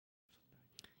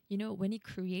You know, when He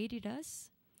created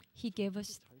us, He gave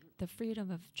us the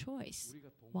freedom of choice.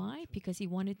 Why? Because He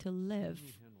wanted to live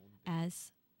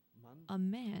as a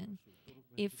man.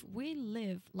 If we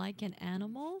live like an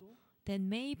animal, then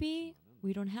maybe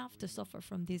we don't have to suffer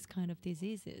from these kind of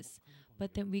diseases.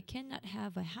 But then we cannot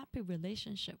have a happy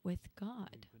relationship with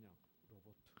God.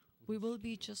 We will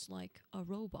be just like a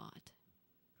robot.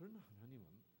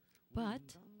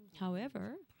 But,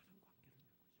 however,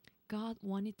 God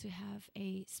wanted to have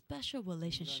a special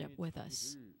relationship with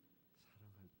us.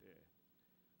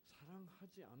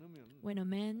 When a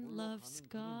man loves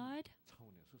God,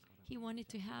 he wanted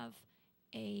to have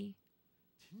a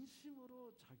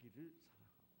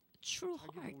true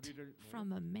heart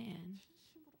from a man.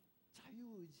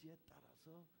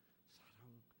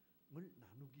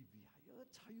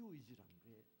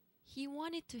 He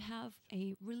wanted to have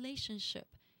a relationship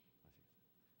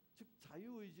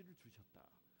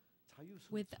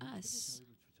with us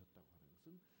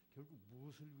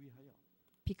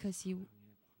because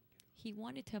he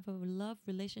wanted to have a love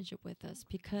relationship with us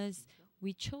because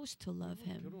we chose to love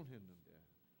Him.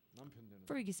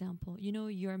 For example, you know,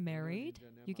 you're married,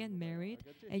 you get married,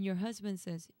 and your husband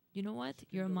says, you know what,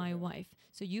 you're my wife,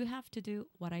 so you have to do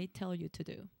what I tell you to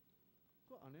do.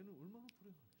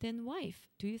 Then wife,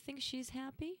 do you think she's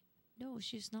happy? No,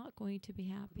 she's not going to be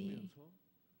happy.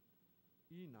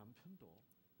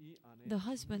 The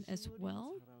husband as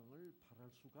well,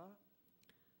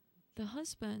 the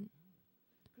husband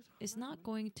is not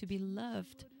going to be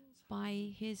loved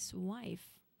by his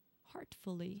wife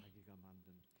heartfully.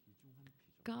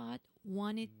 God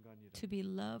wanted to be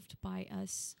loved by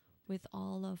us with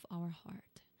all of our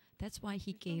heart. That's why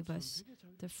He gave us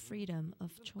the freedom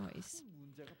of choice.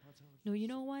 No, you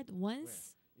know what?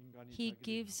 Once He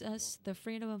gives us the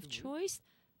freedom of choice,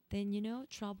 then, you know,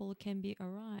 trouble can be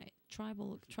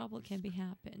trouble can be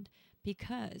happened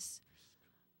because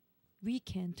we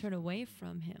can turn away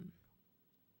from Him.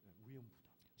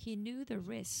 He knew the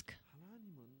risk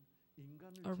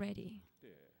already.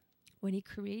 When He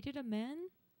created a man,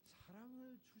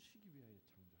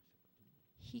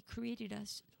 He created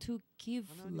us to give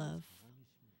love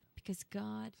because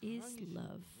God is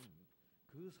love.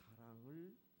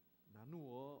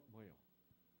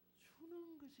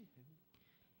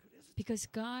 Because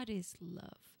God is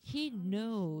love. He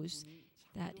knows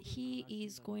that He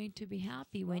is going to be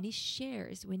happy when He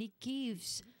shares, when He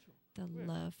gives the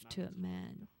love to a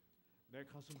man.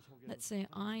 Let's say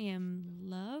I am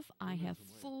love, I have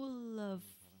full of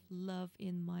love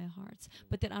in my heart,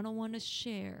 but then I don't want to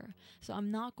share, so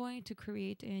I'm not going to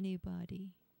create anybody.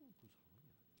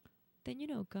 Then you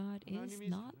know God is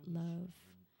not love.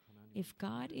 If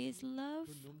God is love,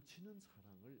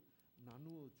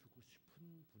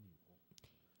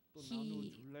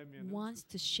 He wants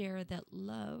to share that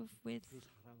love with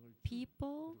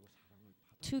people.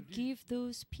 To give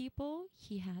those people,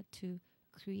 He had to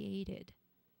create it.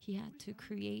 He had to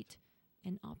create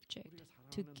an object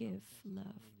to give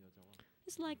love.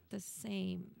 It's like the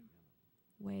same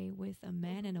way with a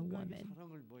man and a woman.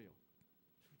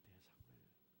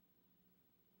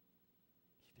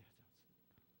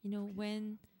 You know,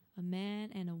 when a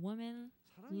man and a woman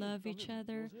love each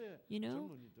other, you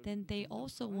know, then they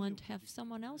also want to have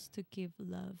someone else to give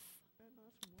love.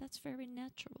 That's very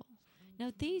natural.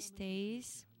 Now these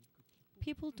days,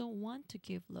 people don't want to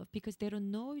give love because they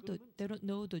don't know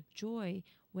the joy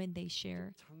when they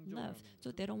share love.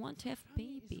 So they don't want to have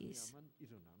babies.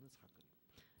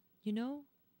 You know,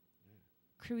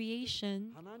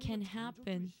 creation can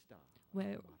happen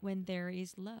when there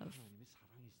is love.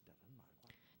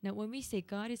 Now, when we say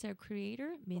God is our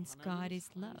creator, it means God is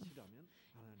love.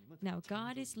 Now,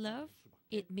 God is love,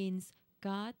 it means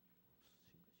God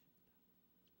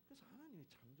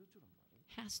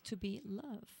has to be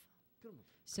love.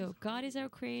 So God is our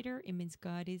creator, it means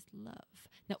God is love.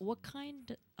 Now, what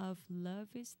kind of love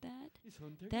is that?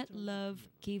 That love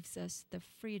gives us the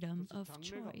freedom of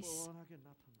choice.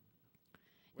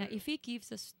 Now, if He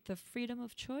gives us the freedom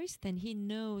of choice, then He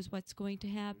knows what's going to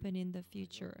happen in the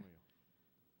future.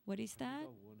 What is that?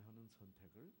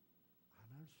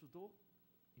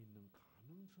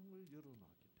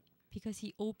 Because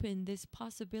He opened these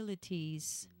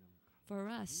possibilities for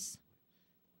us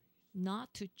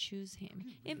not to choose Him.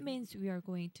 It means we are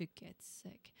going to get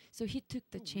sick. So He took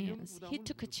the chance. He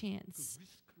took a chance.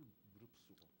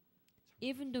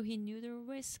 Even though He knew the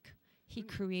risk, He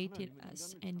created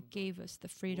us and gave us the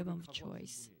freedom of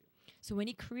choice. So when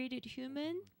He created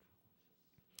human,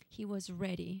 He was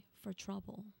ready for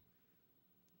trouble.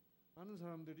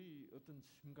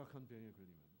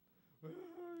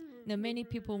 Now, many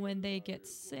people, when they get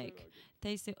sick,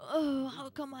 they say, "Oh, how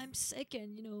come I'm sick?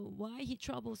 And why he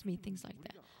troubles me?" Things like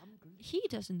that. He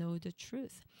doesn't know the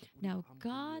truth. Now,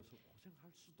 God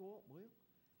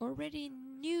already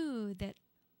knew that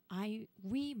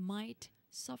we might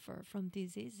suffer from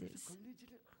diseases.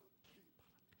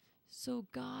 So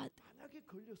God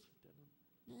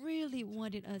really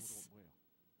wanted us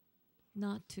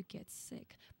not to get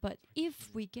sick. But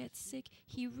if we get sick,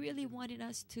 He really wanted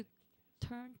us to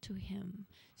turn to Him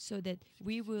so that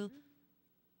we will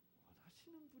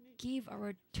give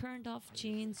our turned off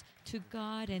genes to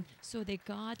God, and so that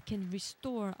God can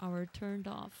restore our turned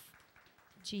off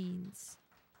genes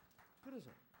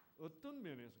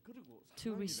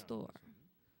to restore.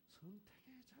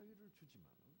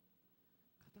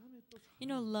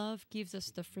 Love gives us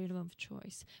the freedom of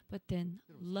choice, but then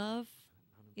love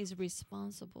is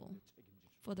responsible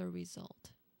for the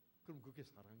result.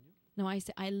 No, I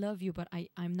say, I love you, but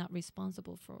I'm not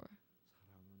responsible for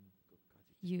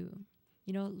you.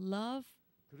 Love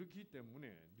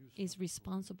is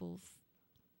responsible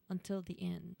until the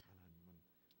end.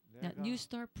 That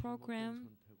Newstart program,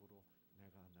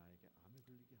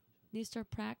 Newstart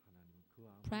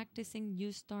practicing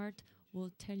Newstart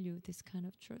will tell you this kind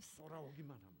of truth.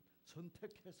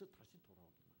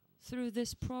 Through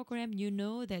this program, you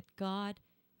know that God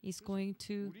is going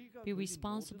to be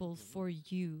responsible for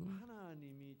you.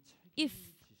 If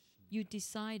you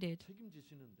decided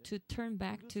to turn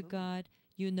back to God,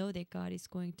 you know that God is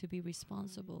going to be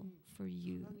responsible for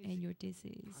you and your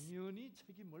disease.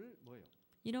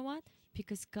 You know what?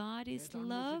 Because God is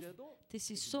love, this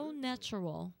is so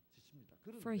natural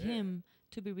for Him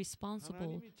to be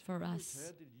responsible for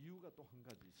us.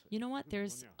 You know what?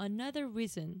 There's another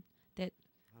reason that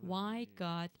why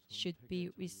God should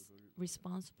be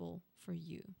responsible for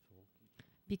you.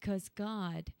 Because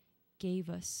God gave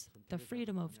us the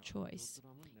freedom of choice.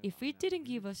 If He didn't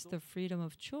give us the freedom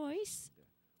of choice,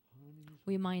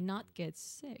 we might not get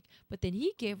sick. But then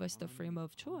He gave us the freedom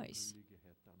of choice.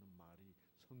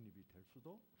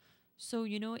 So,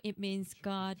 it means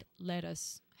God let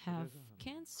us have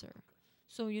cancer.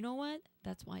 So, you know what?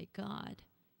 That's why God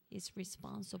is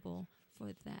responsible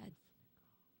for that.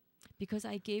 Because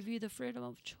I gave you the freedom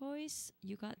of choice,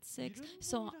 you got sick,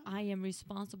 so I am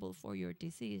responsible for your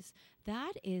disease.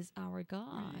 That is our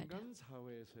God.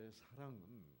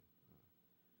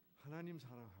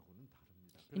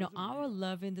 Our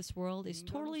love in this world is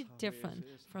totally different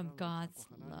from God's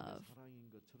love.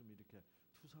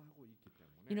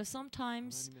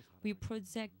 Sometimes we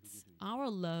project our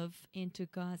love into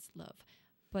God's love,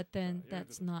 but then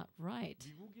that's not right.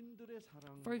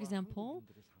 For example,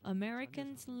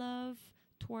 Americans' love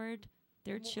toward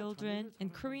their children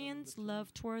and Koreans'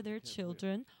 love toward their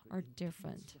children are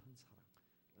different.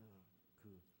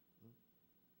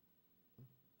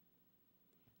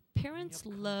 Parents'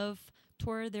 love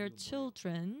toward their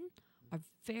children are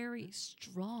very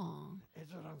strong.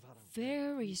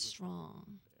 Very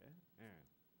strong.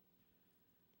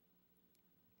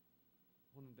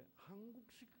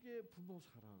 한국식의 부모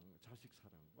사랑, 자식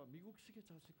사랑과 미국식의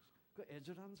자식 그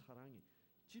애절한 사랑이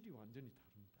질이 완전히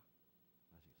다릅니다.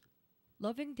 아시겠어요?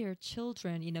 Loving their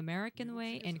children in American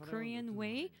way and Korean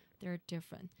way, they're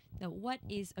different. Now, what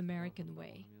is American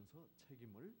way?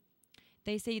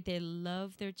 They say they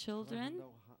love their children.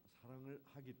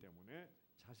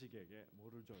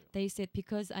 They said,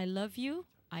 because I love you,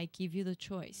 I give you the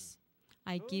choice.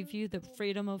 I give you the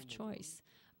freedom of choice.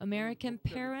 American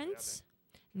parents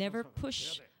never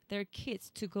push their kids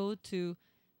to go to,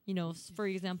 for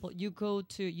example, you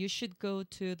should go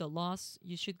to the law,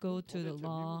 you should go to the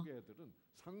law,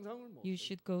 you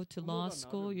should go to law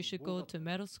school, you should go to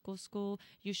medical school,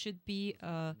 you should be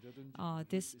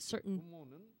this certain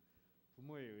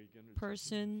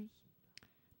person.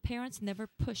 Parents never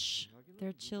push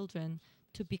their children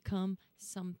to become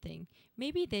something.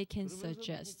 Maybe they can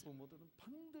suggest.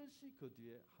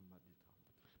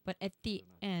 But at the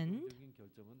end,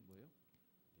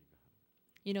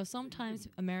 sometimes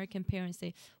American parents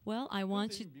say, well, I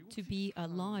want you to be a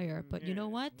lawyer, but you know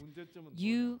what?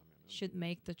 You should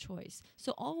make the choice.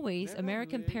 So always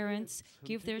American parents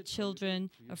give their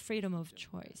children a freedom of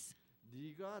choice.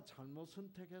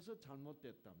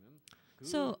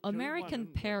 So American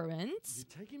parents,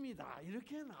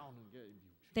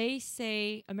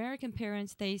 American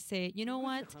parents, they say, you know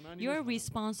what? You're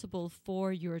responsible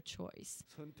for your choice.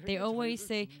 They always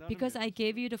say, because I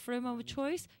gave you the freedom of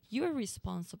choice, you're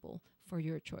responsible for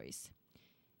your choice.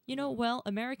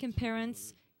 American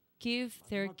parents give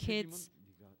their kids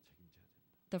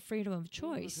the freedom of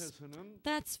choice. 그곳에서는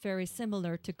That's very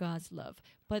similar to God's love.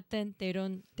 But then they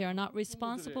are not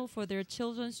responsible for their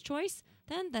children's choice.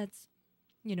 Then that's,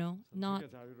 not 선택의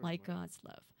자유를 like 뭐 God's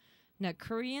love. Now,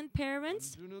 Korean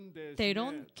parents, 안 주는 they 대신에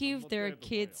don't give their 잘못돼도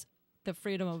kids the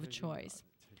freedom of 책임을 choice.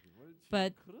 책임을 지는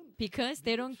But 그런 because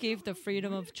they don't give the 미국식으로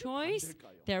freedom 왜 of 이렇게 choice,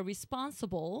 반대일까요? they're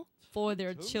responsible for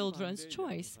their children's 정반대의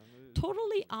choice. 양상을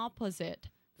Totally opposite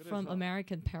from 그래서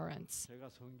American parents. 제가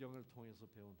성경을 통해서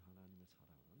배운 하나님의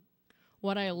사랑은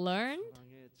What I learned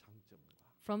사랑의 장점과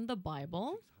from the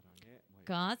Bible, 사랑의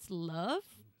God's love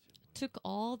장점을 took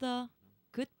all the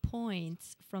good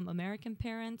points from American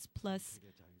parents plus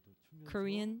선택의 자유도 주면서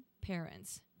Korean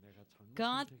parents. 내가 잘못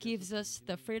God 선택해서 gives us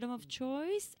the 당신이 freedom of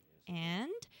choice, 대해서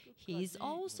and He's 끝까지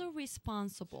also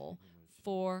responsible 책임을 지는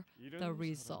for 이런 the 사랑을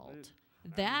result.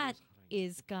 하나님의 That 사랑이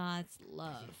is God's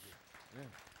love. 네. 네.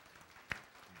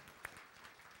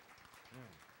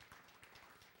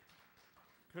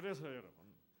 그래서 여러분,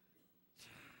 자,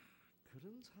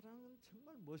 그런 사랑은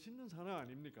정말 멋있는 사랑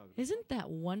아닙니까? Isn't that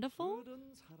wonderful?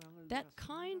 그런 사랑을 That 내가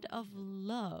kind of 상상하면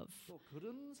love. 또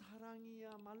그런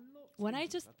사랑이야말로 When I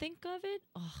생기가 just 돼. think of it,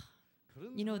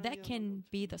 그런 that can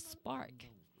사랑이야말로 be the 정말 spark.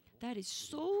 아름다운 That is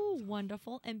거고 so 우리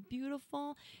wonderful and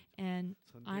beautiful, and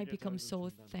I 선택의 become 자유를 so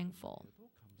준다는 thankful. 것에도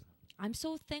감사합니다. I'm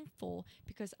so thankful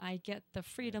because I get the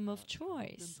freedom of 내가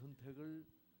choice. 잘못된 선택을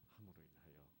함으로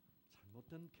인하여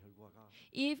잘못된 결과가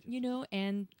If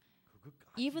and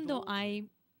even though I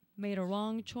made a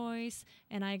wrong choice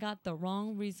and I got the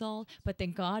wrong result, but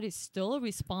then God is still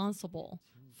responsible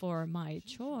for my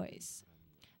choice.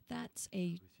 That's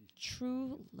a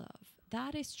true love.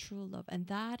 That is true love, and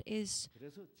that is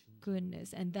그래서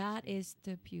goodness, and that is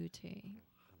the beauty.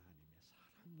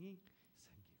 하나님의 사랑이 생기가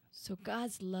So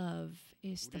God's love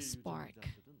is the 우리 spark.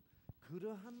 유전자들은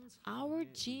그러한 Our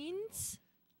사랑에 genes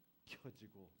의해서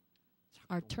켜지고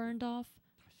are 작동되고 turned off,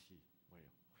 다시 뭐예요?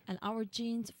 and our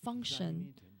genes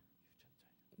function 디자인이 된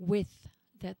유전자예요. with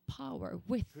that power,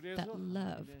 with 그래서 that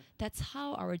love. 하나님의 That's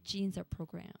how our genes are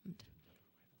programmed.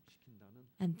 유전자를 회복시킨다는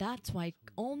And that's why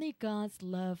only God's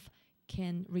love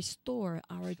can restore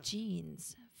our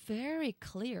genes. Very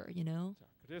clear.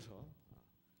 자,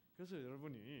 그래서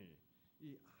여러분이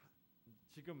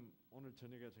지금 오늘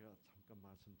저녁에 제가 잠깐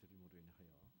말씀드림으로 인하여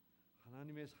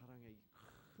하나님의 사랑의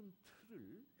큰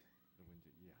틀을 여러분 이제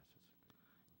이해하셨을 거예요.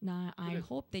 Now, I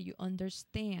hope that you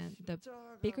understand the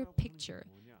bigger 십자가라고 하는 게 picture,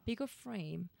 뭐냐? bigger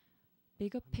frame,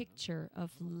 bigger picture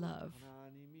of love.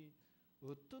 하나님이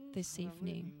어떤 this 사랑을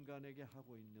evening. 인간에게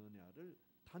하고 있느냐를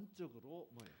단적으로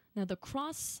뭐예요? Now, the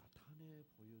cross 나타내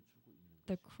보여주고 있는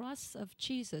the 것이에요. cross of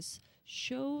Jesus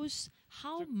shows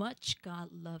how much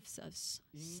God loves us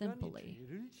인간이 simply.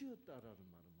 죄를 지었다라는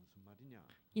말은 무슨 말이냐?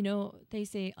 They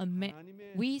say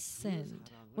하나님의 we 그 sinned.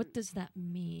 사랑을 What does that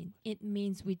mean? It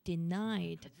means we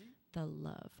denied 하지 the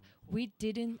love. 않고 We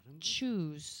didn't 다른 것.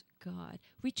 choose God.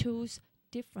 We chose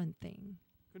different thing.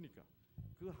 그러니까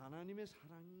그 하나님의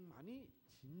사랑만이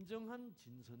진정한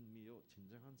진선미요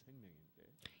진정한 생명인데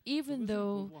Even 그것을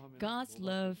though 거부하면 God's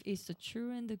뭐가 love is the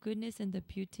true and the goodness and the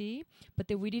beauty, but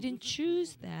that we didn't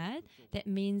choose that, that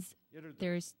means 예를 들어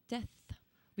there's death.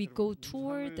 We 여러분, go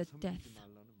toward the 우상을 death. 섬기지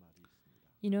말라는 말이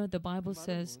있습니다. The Bible 말은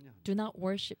says, 뭐냐? do not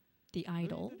worship the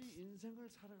idols. 너희들이 인생을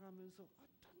살아가면서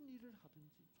어떤 일을 하든지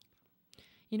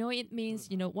좋다. It means,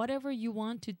 whatever you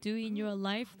want to do in your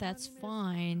life, that's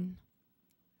fine.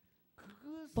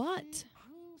 그것이 But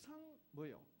항상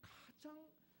뭐요? 가장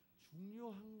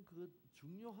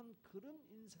중요한 그런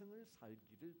인생을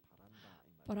살기를 바란다.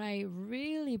 이 But 말이에요. I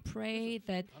really pray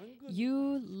that 다른 건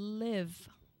you live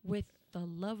with the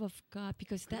love of God,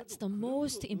 because that's the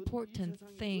most important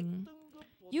thing.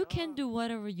 You can do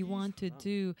whatever you want to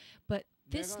do, but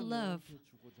this love,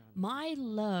 my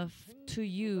love to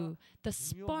you, the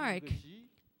spark,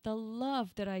 the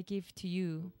love that I give to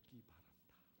you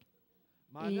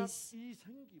is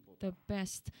the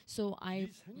best. So I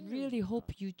really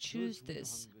hope you choose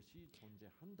this.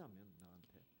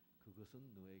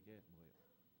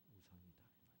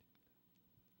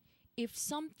 If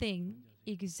something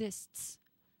exists,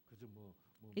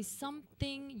 is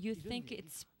something you think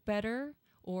it's better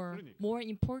or more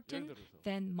important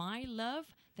than my love,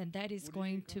 then that is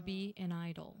going to be an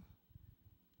idol.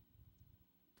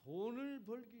 돈을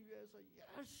벌기 위해서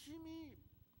열심히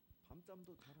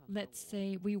밤잠도 잘 안 Let's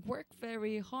say we work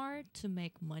very hard to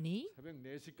make money. 새벽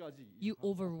 4시까지 You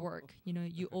overwork,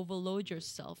 you overload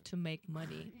yourself to make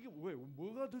money. 이게 왜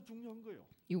뭐가 더 중요한 거예요?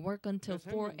 You work until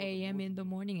 4 a.m. in the 무엇이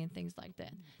morning and things like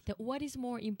that. That what is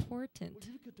more important?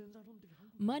 이렇게 된 사람들이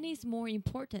한국 Money is more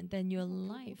important than your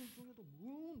life. 중에도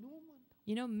너무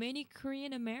많다. Many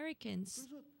Korean Americans,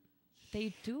 그래서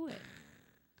they do it.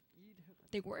 일해가지고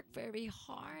They work very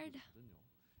hard 거든요.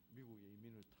 미국에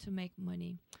이민을 다 to make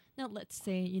money. Now let's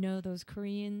say, those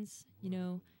Koreans,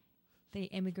 they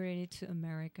emigrated to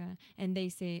America and they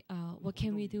say, what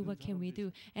can we do? What can we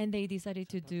do? And they decided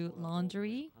to do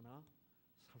laundry. 하나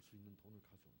살 수 있는 돈을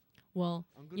가져온 사람. Well,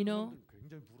 안 그런 사람들은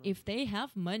굉장히 불안해. if they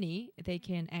have money, they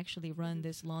can actually run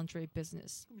this laundry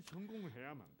business. 그럼 성공을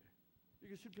해야만 돼.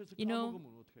 이게 실패해서 You know,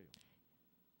 까먹으면 어떡해요?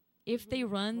 If they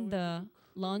run the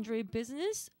laundry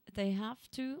business, they have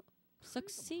to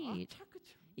succeed.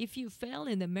 If you fail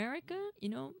in America,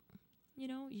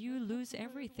 you lose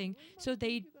everything. So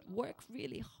they work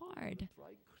really hard.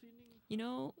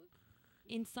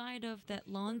 Inside of that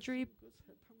laundry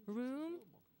room,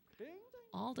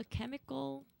 all the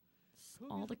chemicals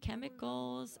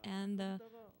and the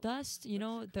dust,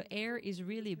 the air is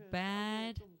really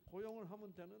bad. 고용을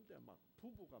하면 되는데 막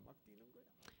부부가 막 뛰는 거야.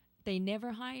 They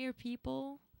never hire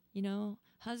people.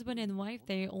 Husband and wife,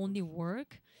 they only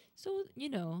work. So,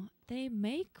 they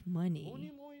make money.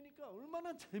 돈이 모이니까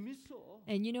얼마나 재밌어.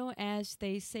 And, as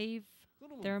they save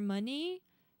their money,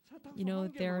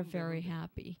 they're very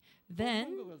happy.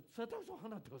 Then, 세탁소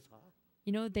하나 더 사.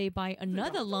 they buy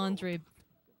another laundry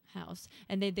house.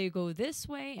 And then they go this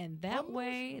way and that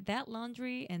way, that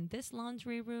laundry and this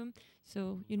laundry room.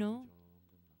 So,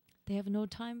 they have no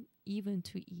time even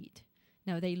to eat.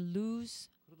 Now they lose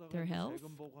their health.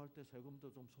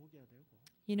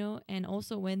 And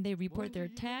also when they report their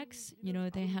tax,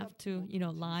 they have to,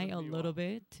 lie a little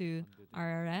bit to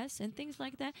IRS and things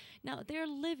like that. Now they're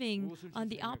living on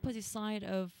the opposite side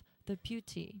of the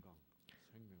beauty.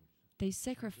 They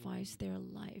sacrifice their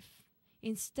life.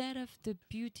 Instead of the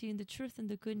beauty and the truth and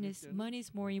the goodness, money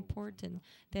is more important.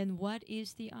 Then what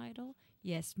is the idol?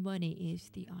 Yes, money is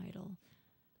the idol.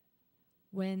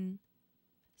 When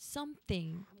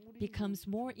something becomes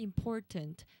more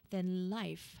important than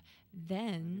life,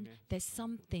 then that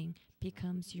something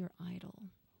becomes your idol.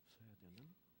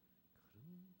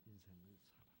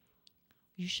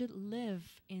 You should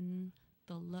live in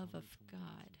the love of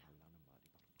God.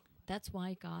 That's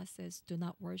why God says, do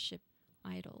not worship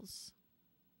idols.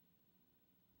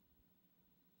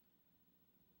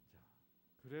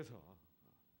 그래서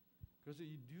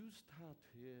이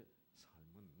뉴스타트의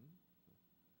삶은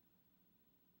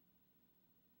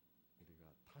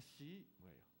우리가 다시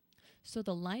뭐예요? So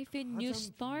the life in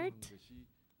Newstart,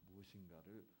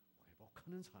 무엇인가를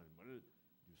회복하는 삶을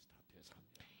뉴스타트의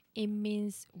삶이야. it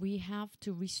means we have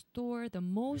to restore the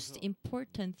most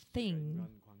important thing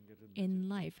in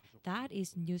life. That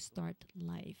is Newstart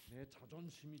life.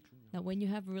 Now, when you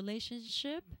have a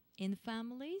relationship in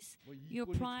families, your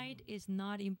pride is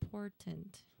not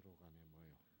important.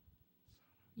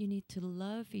 You need to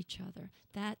love each other.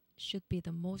 That should be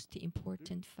the most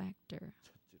important factor.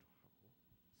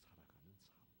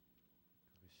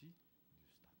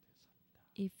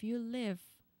 If you live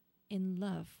in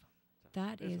love,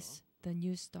 that is the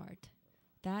new start.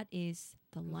 That is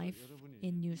the life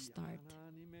in Newstart.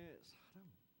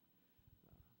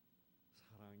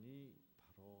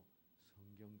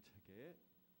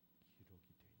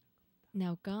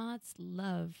 Now God's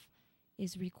love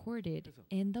is recorded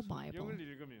in the Bible.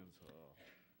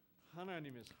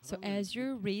 So as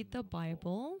you read the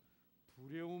Bible,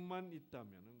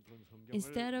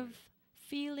 instead of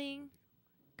feeling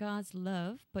God's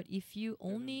love, but if you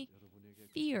only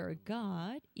fear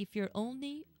God, if you're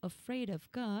only afraid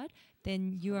of God,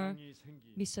 then you are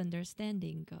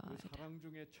misunderstanding God.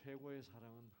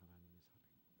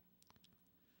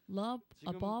 Love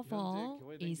above all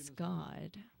is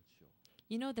God.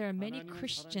 There are many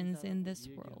Christians in this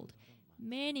world.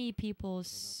 Many people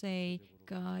say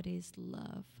God is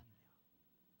love.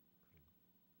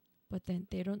 But then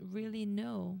they don't really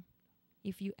know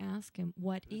if you ask him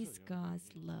what is God's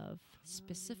love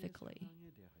specifically.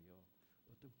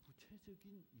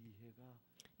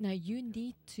 Now you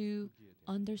need to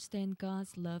understand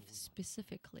God's love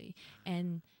specifically.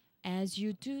 And as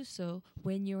you do so,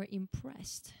 when you're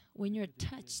impressed, when you're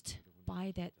touched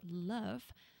by that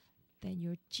love, then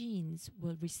your genes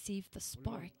will receive the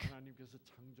spark.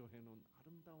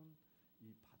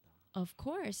 Of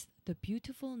course, the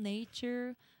beautiful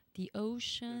nature, the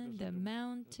ocean, the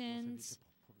mountains.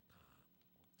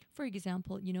 For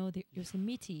example, the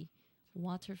Yosemite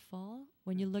waterfall.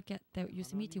 When you look at the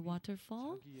Yosemite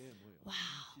waterfall,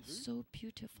 wow, so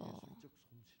beautiful.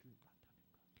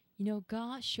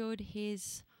 God showed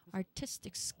his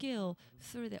artistic skill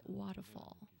through that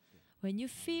waterfall. When you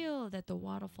feel that the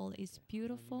waterfall is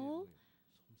beautiful,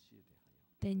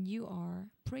 then you are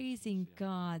praising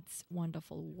God's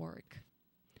wonderful work.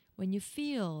 When you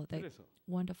feel that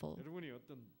wonderful,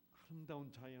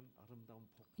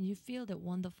 you feel the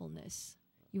wonderfulness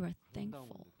You are 아름다움을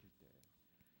thankful. 느낄 때,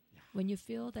 야, When you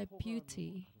feel that 폭포가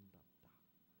beauty, 너무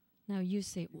아름답다. now you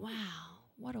say, wow,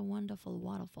 what a wonderful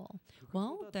waterfall.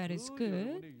 Well, 그것보다 that is 더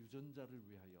good. 여러분의 유전자를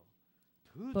위하여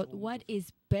더 But 좋은 what 것을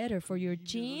is better for 그 your 이면을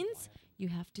genes? 봐야 됩니다. You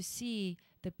have to see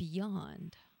the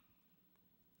beyond.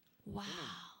 Wow.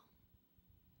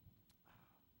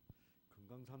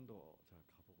 금강산도 제가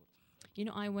가보고 참 You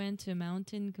know, I went to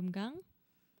Mountain Kumgang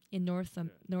in North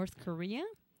Korea.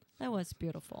 That was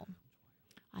beautiful. 좋아요.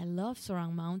 I love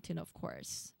Sorang Mountain, of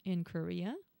course, in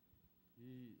Korea.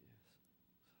 이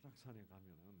설악산에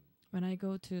가면은 When I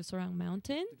go to Sorang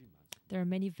Mountain, 들이 많습니다. there are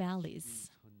many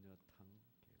valleys, 선녀탕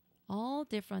계곡, all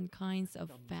different kinds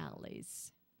of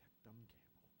valleys. 백담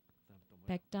계곡, 그다음 또 뭐야?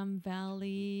 Baekdam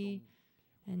Valley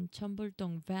동 and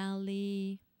Cheonbultong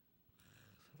Valley,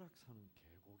 설악산은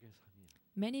계곡의 산이야.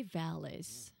 many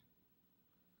valleys.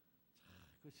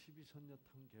 그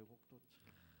 12선녀탕 계곡도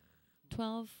참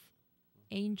 12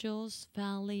 Angels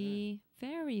Valley,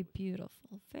 very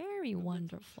beautiful, very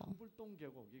wonderful. 천불동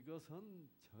계곡 이것은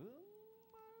정말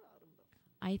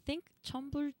아름답습니다. I think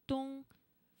Cheonbultong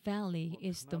Valley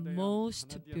is the 카나다의 most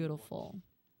카나디안 beautiful.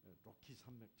 로키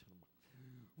산맥처럼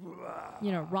막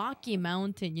You know, Rocky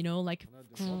Mountain, you know, like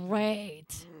카나디안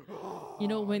great. You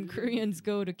know, when Koreans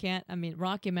go to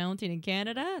Rocky Mountain in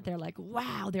Canada, they're like,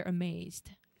 wow, they're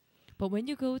amazed. But when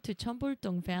you go to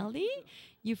Cheonbultong Valley,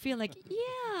 you feel like,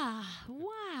 yeah,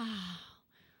 wow,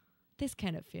 this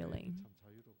kind of feeling. 참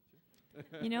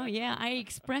자유롭죠. You know, yeah, I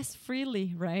express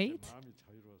freely, right? 마음이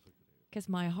자유로워서 그래요. Because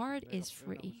my heart 내가 is 표현하고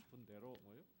free. 싶은 대로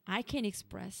뭐요? I can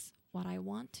express what I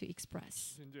want to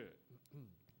express. 이제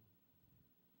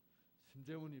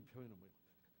신재훈이 표현은 뭐요?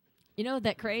 You know,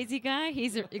 that crazy guy,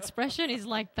 his expression is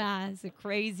like that. It's a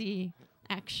crazy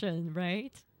action,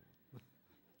 right?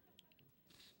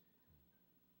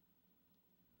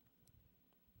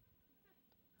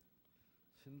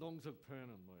 신동석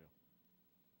표현은 뭐요?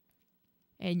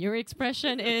 And your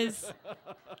expression is,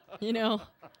 you know,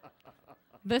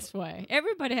 this way.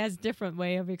 Everybody has different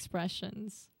way of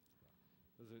expressions.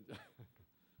 그래서 이제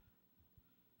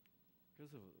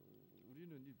그래서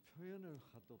우리는 이 표현을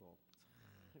하도록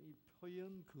참 이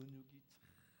표현 근육이 참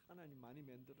하나님 많이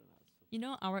만들어 놨어. You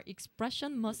know, our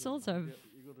expression muscles are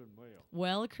이거를 뭐예요?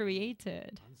 well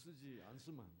created. 안 쓰지 안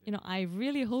쓰면 안 돼. You know, I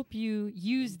really hope you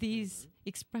use these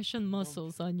expression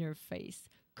muscles on your face.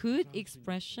 Good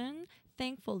expression,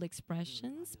 thankful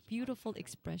expressions, beautiful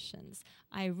expressions.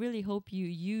 I really hope you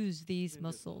use these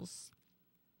muscles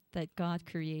that God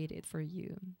created for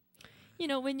you. You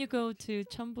know, when you go to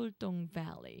Cheonbultong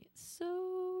Valley,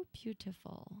 so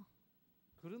beautiful.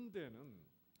 그런 데는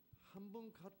한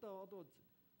번 갔다 와도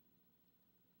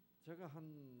제가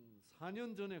한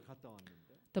 4년 전에 갔다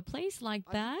왔는데 The place like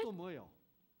that, 아직도 뭐요?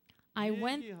 I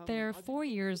went there 4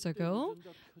 years ago,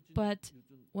 but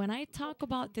when I talk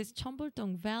about this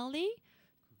Cheonbultong Valley,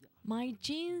 my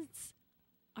genes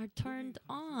are turned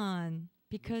on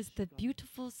because the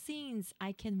beautiful scenes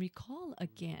I can recall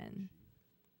again.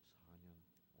 4년,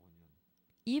 5년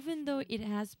Even though it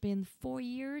has been 4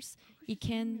 years, it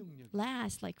can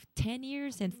last like 10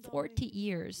 years and 40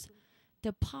 years.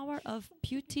 The power of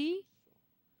beauty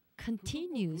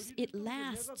continues. It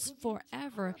lasts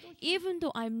forever. Even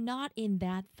though I'm not in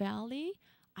that valley,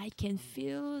 I can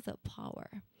feel the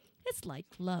power. It's like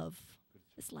love.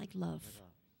 It's like love.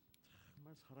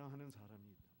 정말 사랑하는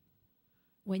사람이 있다.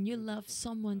 When you love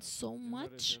someone so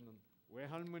much, 옛날에 저는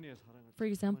외할머니의 사랑을 for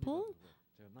example,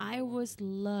 I was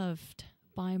loved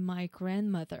by my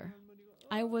grandmother.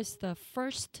 I was the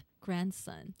first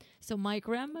grandson. So my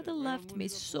grandmother loved me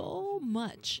so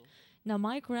much. Now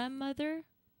my grandmother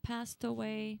passed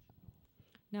away.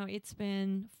 Now it's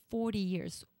been 40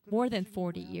 years, more than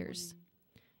 40 years.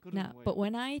 Now, but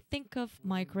when I think of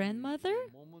my grandmother,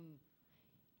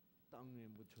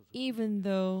 even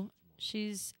though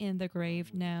she's in the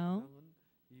grave now,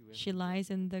 she lies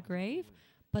in the grave,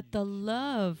 but the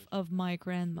love of my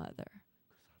grandmother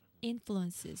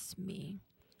influences me.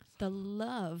 The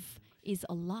love is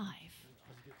alive.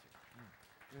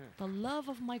 The love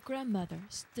of my grandmother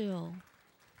still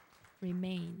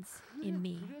remains in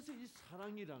me. 그래서 이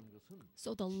사랑이라는 것은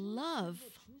So the love,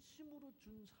 진심으로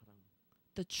준 사랑,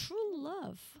 the true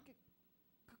love,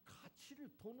 그 가치를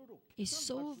돈으로 is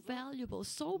so valuable.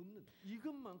 So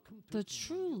이것만큼 the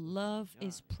true love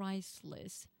is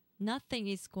priceless. Nothing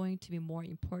is going to be more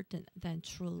important than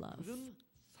true love. 그런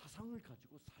사상을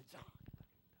가지고 살자.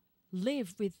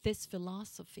 Live with this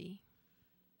philosophy.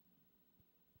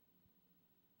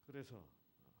 그래서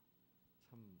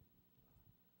참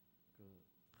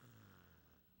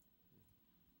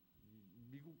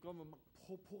미국 가면 막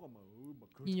폭포가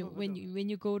when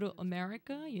you go to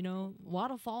America,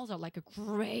 waterfalls are like a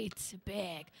great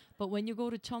big. But when you go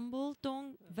to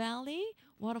Cheonbuk-dong Valley,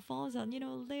 waterfalls are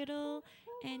little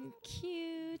and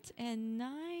cute and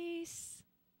nice.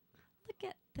 Look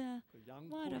at the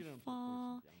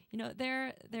waterfall.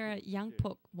 There are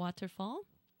Yangpok waterfall,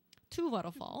 2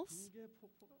 waterfalls.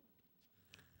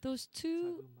 Those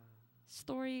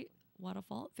 2-story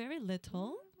waterfall, very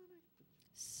little,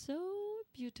 so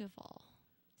beautiful,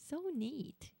 so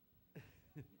neat.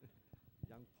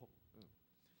 양폭.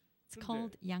 It's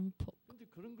called Yangpok. 근데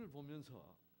그런 걸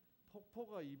보면서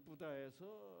폭포가 이쁘다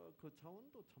해서 그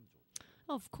차원도 참 좋죠.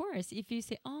 Of course, if you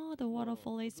say, "Oh, the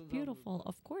waterfall is beautiful,"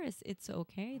 of course it's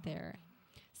okay there.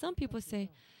 Some people say,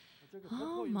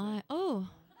 "Oh my, oh,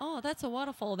 that's a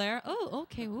waterfall there. Oh,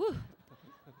 okay, woo,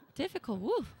 difficult,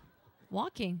 woo,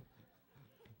 walking."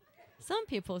 Some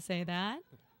people say that.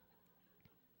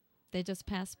 They just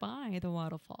pass by the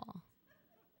waterfall.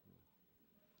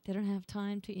 They don't have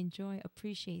time to enjoy,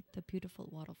 appreciate the beautiful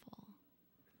waterfall.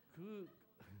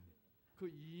 그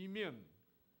이면,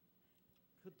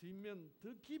 그 뒷면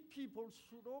더 깊이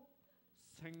볼수록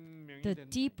생명이 The 된다.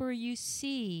 deeper you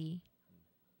see,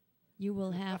 you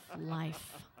will have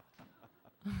life.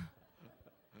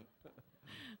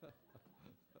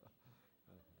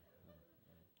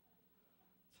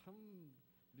 참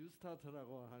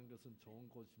뉴스타트라고 하는 것은 좋은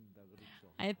곳입니다.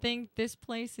 그렇죠? I think this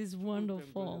place is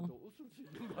wonderful 또 웃을 수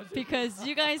있는 곳이 because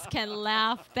you guys can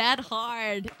laugh that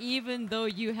hard even though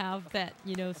you have that,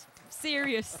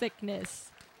 serious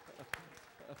sickness.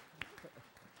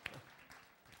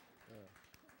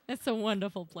 It's a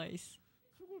wonderful place.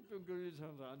 죽을 병 걸린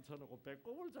사람들 앉혀놓고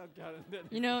배꼽을 잡게 하는데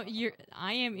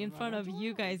I am in front of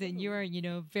you guys and you are,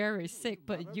 very sick,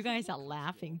 but you guys are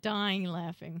laughing, dying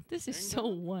laughing. This is so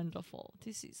wonderful.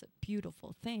 This is a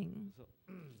beautiful thing.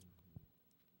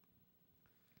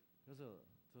 그래서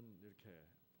전 이렇게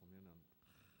보면은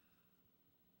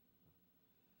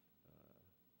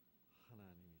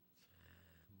하나님이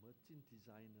참 멋진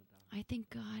디자이너다. I think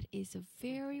God is a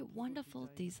very wonderful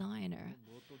designer.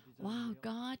 Wow,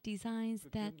 God designs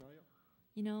that,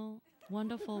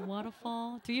 wonderful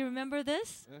waterfall. Do you remember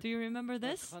this? Do you remember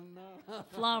this?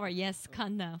 Flower, yes,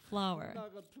 kanna, flower.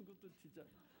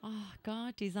 Oh,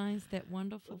 God designs that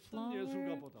wonderful flower.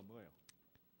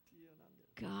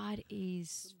 God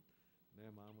is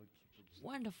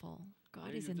wonderful.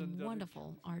 God is a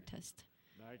wonderful artist.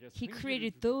 He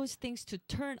created those things to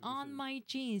turn on my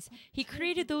genes. He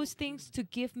created those things to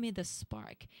give me the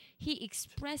spark. He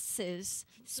expresses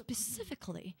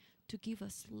specifically to give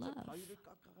us love.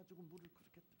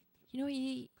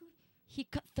 He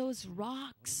cut those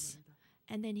rocks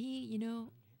and then he,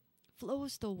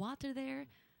 flows the water there.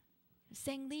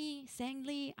 Sang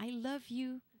Li, I love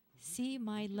you. See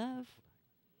my love.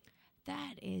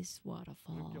 That is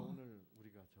waterfall.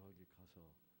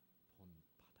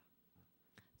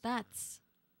 That's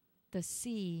the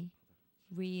sea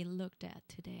we looked at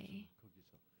today.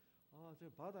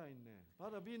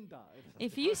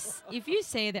 If you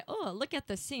say that, oh, look at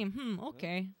the sea,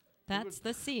 okay, that's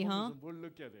the sea, huh?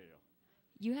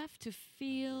 You have to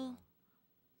feel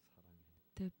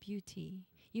the beauty.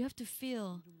 You have to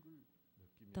feel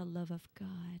the love of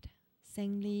God.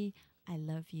 Sang Li, I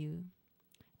love you.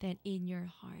 Then in your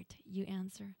heart, you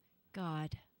answer,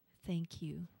 God, thank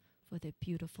you for the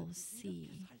beautiful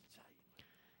sea.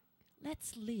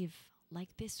 Let's live like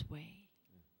this way.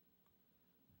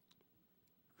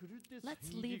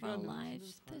 Let's live our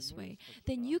lives this way.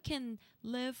 Then you can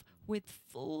live with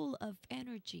full of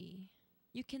energy.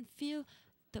 You can feel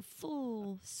the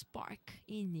full spark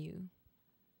in you.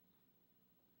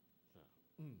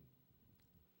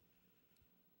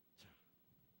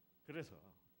 그래서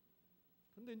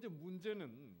근데 이제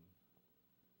문제는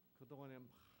그동안에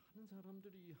많은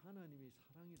사람들이 하나님의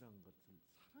사랑이라는 것을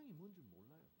사랑이 뭔지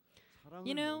몰라요.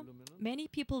 Many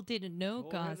people didn't know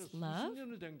God's love.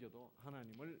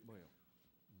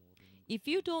 If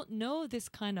you don't know this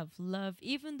kind of love,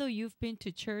 even though you've been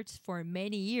to church for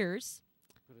many years,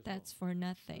 that's for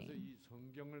nothing.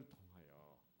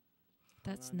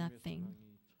 That's nothing.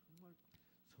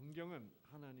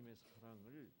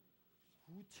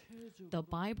 The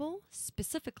Bible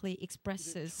specifically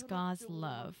expresses God's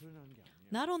love,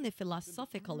 not only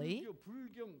philosophically.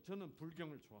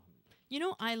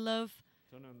 I love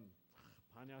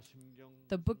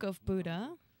the book of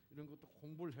Buddha.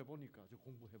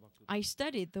 I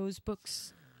studied those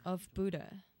books of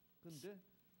Buddha.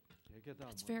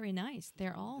 It's very nice.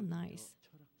 They're all nice.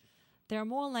 They're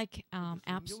more like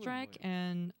abstract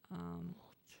and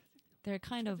they're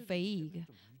kind of vague.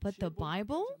 But the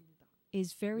Bible,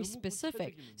 is very 너무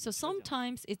specific. 구체적이면 So 유치하지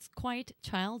sometimes it's quite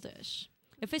childish.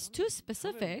 If it's too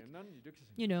specific, 난 이렇게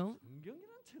생각해요. you know,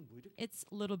 성경이란 책 뭐 이렇게 it's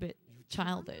a little bit 유치하나?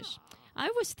 childish. I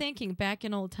was thinking back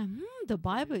in old time, the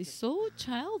Bible is so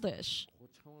childish. 그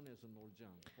차원에서 놀지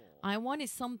않고 I wanted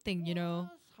something, you know,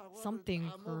 사과를 something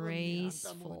다 먹었니, 안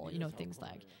graceful, 따먹었니, you know, 이런 things 사과를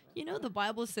like, 해요. you know, the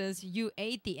Bible says you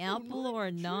ate the apple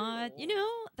or not, you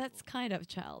know, that's kind of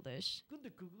childish. 근데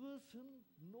그것은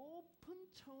높은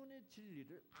차원의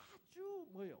진리를 아주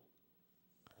뭐요?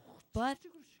 But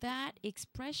구체적으로 시켜요. that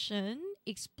expression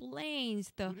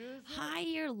explains the 그래서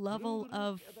higher level 그런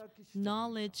of 거를 깨닫기 시작합니다.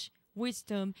 knowledge,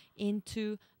 wisdom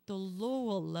into the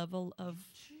lower level of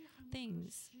유치한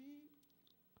things. 것이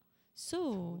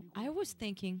So I was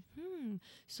thinking,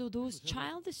 so those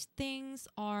childish things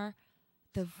are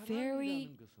the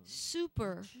very 사랑이라는 것은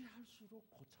super 유치할수록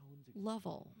고차원적인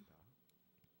level.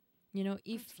 사랑입니다. You know,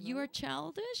 if you are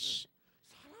childish,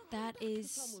 that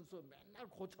is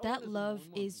that love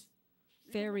is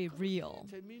very real.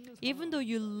 Even though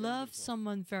you love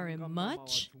someone very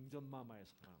much,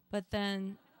 but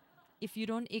then if you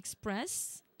don't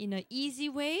express in an easy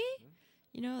way,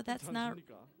 you know, that's not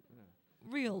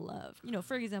real love. You know,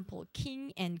 for example,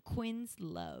 king and queen's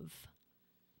love,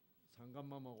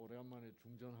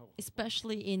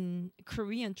 especially in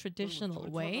Korean traditional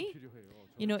way.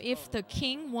 You know, if the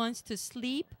king wants to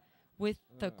sleep with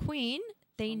the queen,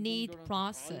 they need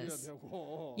process.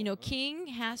 You know, king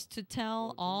has to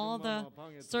tell all the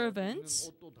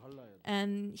servants,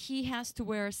 and he has to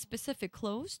wear specific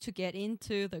clothes to get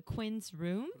into the queen's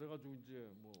room.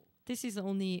 This is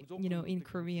only, you know, in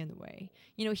Korean way.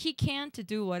 You know, he can't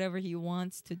do whatever he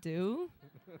wants to do.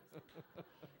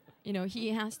 You know, he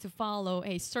has to follow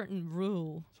a certain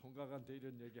rule.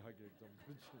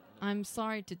 I'm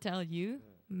sorry to tell you,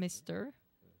 Mr.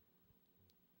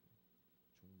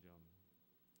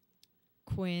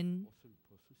 Quinn,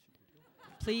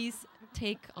 please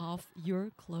take off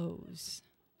your clothes.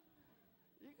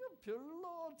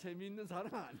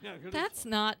 That's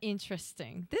not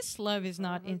interesting. This love is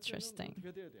not interesting.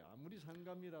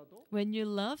 When you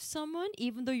love someone,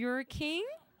 even though you're a king,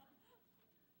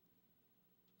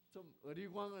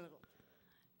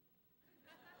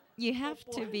 you have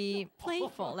to be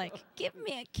playful. Like, give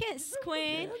me a kiss,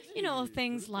 queen. You know,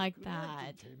 things like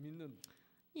that.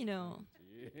 You know,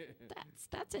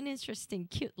 that's an interesting,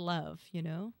 cute love, you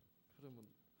know.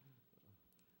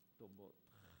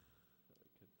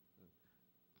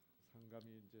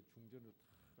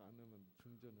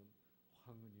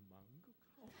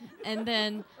 And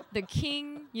then the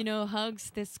king, you know,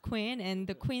 hugs this queen, and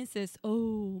the queen says,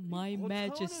 "Oh, my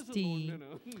majesty."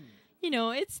 You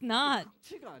know, it's not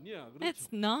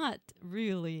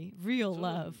really real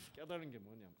love.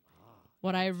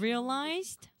 What I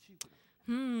realized,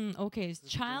 okay,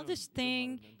 childish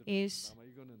thing is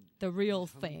the real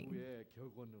thing.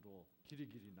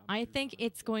 I think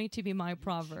it's going to be my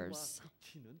Proverbs.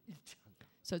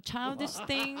 So childish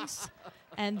things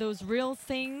and those real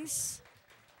things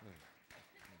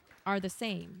are the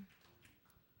same.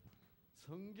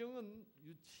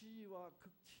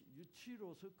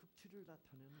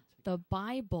 The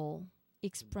Bible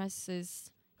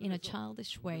expresses in a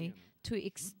childish way to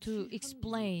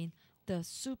explain the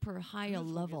super higher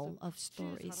level of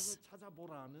stories.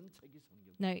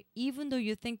 Now, even though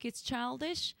you think it's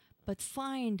childish, but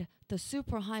find the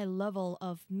super high level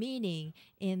of meaning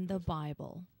in the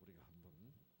Bible.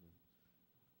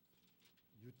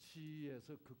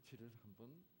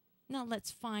 Now let's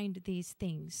find these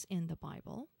things in the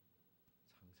Bible.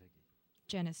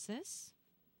 Genesis.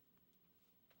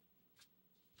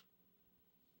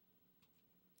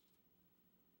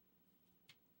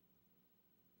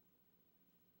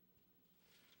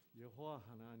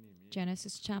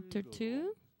 Genesis chapter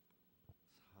 2.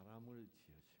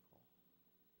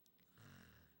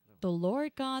 The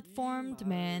Lord God formed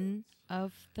man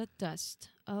of the dust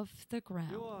of the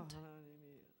ground.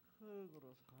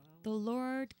 The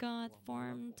Lord God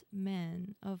formed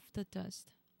man of the dust.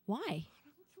 Why?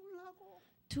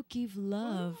 To give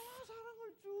love.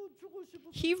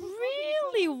 He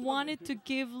really wanted to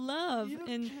give love.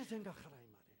 And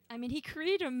I mean, he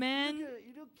created man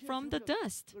from the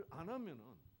dust.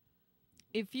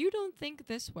 If you don't think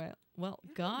this way, well,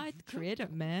 God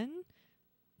created man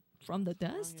from the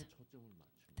dust,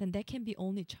 then that can be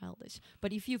only childish.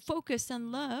 But if you focus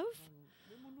on love,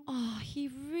 oh, he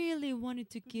really wanted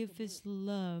to give his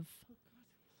love.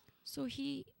 So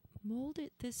he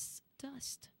molded this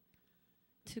dust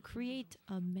to create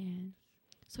a man.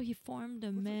 So he formed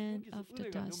a man of the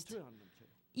dust.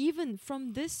 Even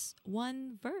from this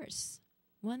one verse,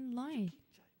 one line,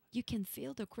 you can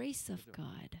feel the grace of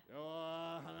God.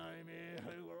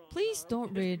 Please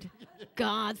don't read,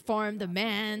 God formed the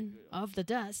man of the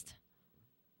dust.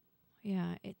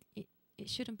 Yeah, it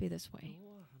shouldn't be this way.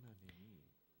 여호와 하나님이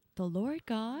The Lord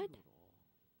God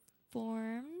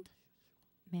formed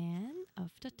man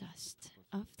of the dust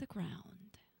of the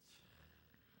ground.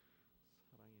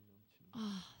 사랑이 넘치는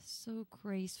Ah, so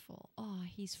graceful. Ah,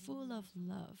 he's full of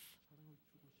love. 사랑을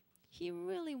주고 싶어. He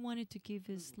really wanted to give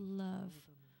his love.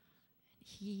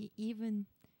 He even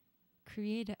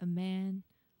created a man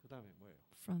그다음에 뭐예요?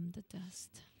 from the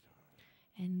dust.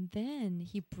 And then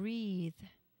he breathed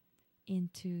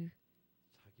into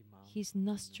자기 마음 his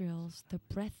nostrils the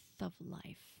breath of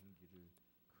life. 공기를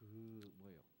그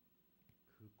뭐예요?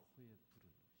 그 코에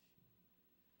불어넣으신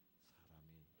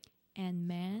사람이 And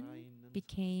man 살아있는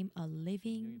became a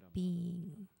living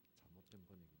being. 잘못된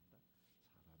번역입니다.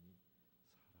 사람이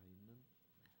살아있는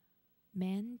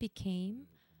Man became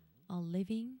a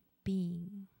living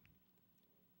being.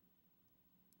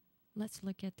 Let's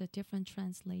look at the different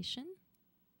translation.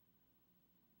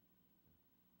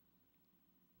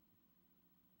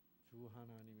 주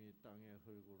하나님이 땅의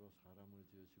흙으로 사람을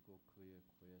지으시고 그의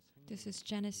코에 생명을 This is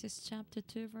Genesis chapter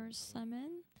 2 verse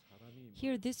 7. 사람이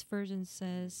Here this version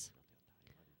says, 이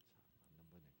말이 참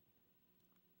맞는 번역입니다.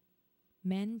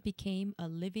 man became a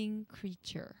living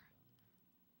creature.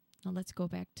 Now let's go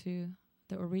back to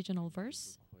the original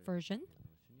version.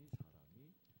 사람이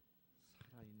살아있는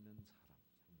사람 생명체가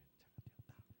되었다.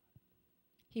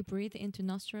 He breathed into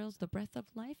nostrils the breath of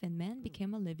life, and man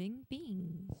became a living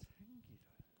being.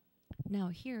 생기를 Now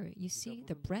here you see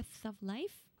the breath of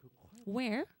life. 그 코에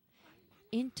Where?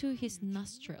 Into his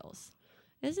nostrils.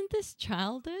 Isn't this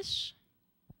childish?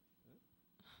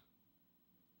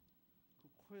 그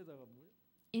코에다가 뭐예요?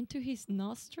 Into his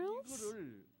nostrils?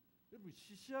 이거를 여러분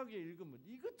시시하게 읽으면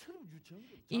이것처럼 유치한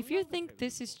거. If you think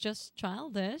this is just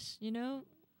childish, you know,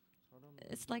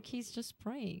 it's like he's just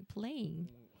playing.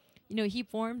 You know, he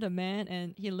formed a man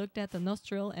and he looked at the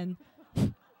nostril and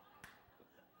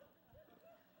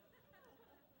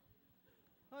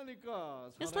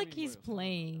하니까 it's like he's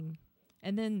playing.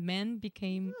 And then man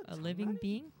became a living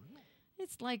being.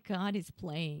 It's like God is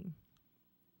playing.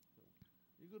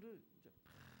 이거를 이제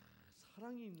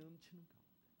사랑이 넘치는 가.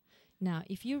 Now,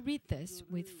 if you read this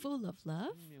with full of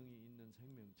love, 생명이 있는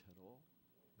생명체로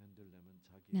만들려면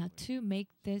자기 now to make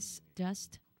this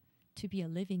dust to be a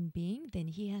living being, then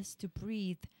he has to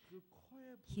breathe 그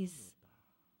코에 his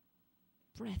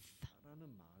breath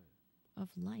라는 말 of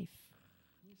life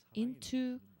이 사랑이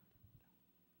into 넘치는 말입니다.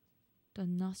 the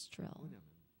nostril. 뭐냐면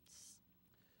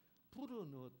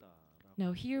불어넣었다라고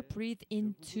Now here 할 때 breathe 결국은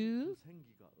into, 그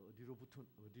생기가 어디로부터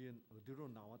어디로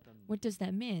나왔다는 what does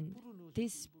that mean? 불어넣으신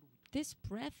This 입으로부터. This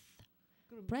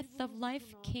그럼 breath of 입으로부터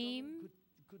life 나왔다는 came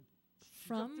그 시작점이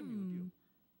from 어디요?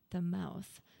 the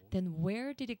mouth. Then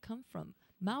where did it come from?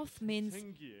 Mouth means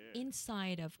생기에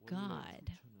inside of 원래 God.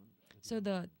 출처는 So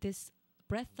this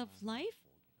breath of life,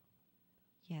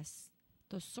 복이라고. yes,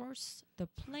 the source, the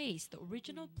place, the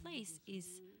original place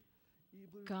is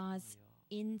God's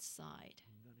inside.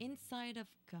 Inside of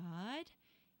God,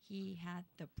 he had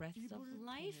the breath of 입을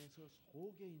life, 통해서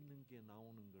속에 있는 게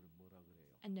나오는 걸 뭐라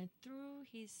그래요? and then through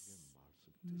이게 his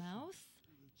말씀 mouth,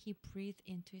 he breathed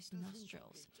into his 뜻은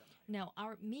nostrils. 속에 있잖아요. Now,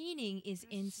 our meaning is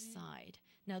inside.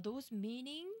 Now, those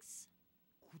meanings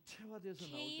구체화돼서 나올 때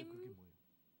came 그게 뭐예요?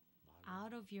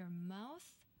 out of your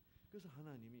mouth, 그래서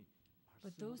하나님이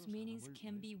but those meanings 사람을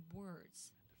can 왜 be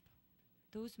words.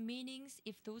 Those meanings,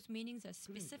 if those meanings are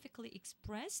specifically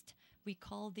expressed, we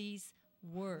call these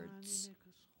words. 하나님의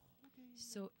그 속에 있는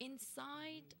So,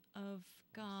 inside of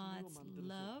God's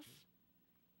love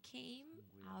came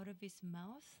out of his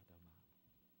mouth 아담아,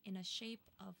 in a shape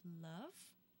of love,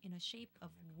 in a shape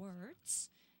of words,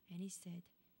 and he said,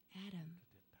 Adam,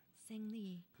 Sang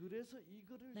Lee, 그래서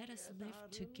이거를 let us live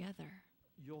깨달은 together.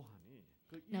 요한이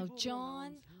그 Now 입으로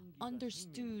John 나온 생기가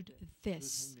understood 생명이고 그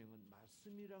this. 생명은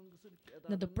말씀이란 것을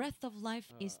Now the 깨달은 breath of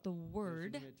life is the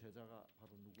word, 예수님의 제자가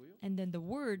바로 누구요? and then the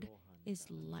word 요한이다. is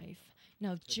life.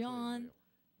 Now 태초에 John, 뭐예요?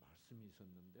 말씀이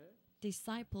있었는데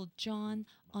disciple John,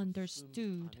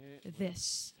 understood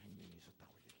this. 생명이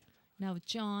있었다고 얘기하죠. Now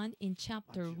John in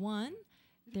chapter 1,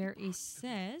 there it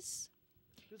says,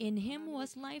 in him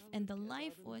was life, and the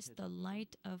life was the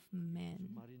light of man.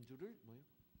 말인 줄을 뭐예요?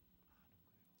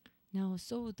 Now,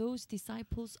 so those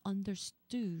disciples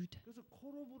understood. 그래서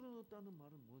코로 불어넣었다는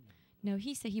말은 뭐냐? Now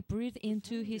he said he breathed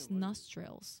into his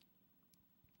nostrils.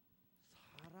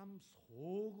 사람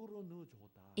속으로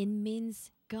넣어줬다. It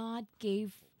means God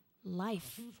gave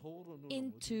life 가슴 속으로 넣으면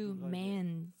into 어디 들어가야 돼?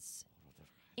 man's, 코로 들어가야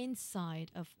돼.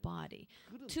 inside of body.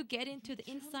 To get into the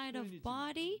inside of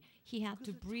body, he had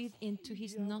to breathe into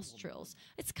his nostrils.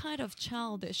 It's kind of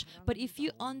childish, but if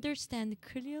you understand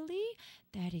clearly,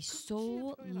 that is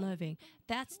so loving.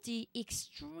 That's the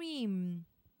extreme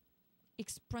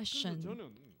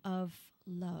expression of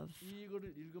love.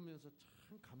 이거를 읽으면서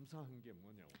참 감사한 게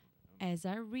뭐냐면 As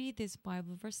I read this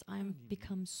Bible verse, I'm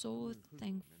become so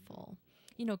thankful.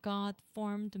 You know, God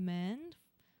formed man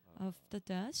of the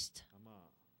dust. 아마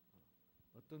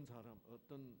어떤 사람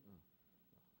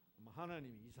아마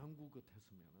하나님이 이상구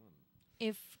같았으면은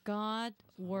If God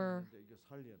were 이거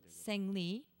살려야 되고 Sang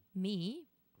Lee, me,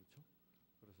 그렇죠?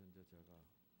 그래서 이제 제가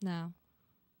now,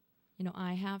 you know,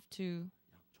 I have to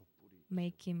약초 뿌리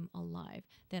make him alive.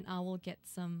 Then I will get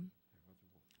some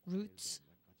해가지고 roots,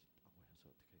 몇 가지 따고 해서 어떻게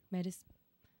해요?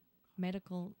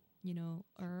 medical, you know,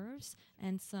 herbs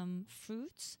and some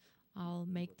fruits. I'll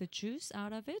make the juice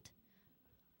out of it,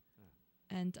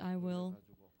 and I will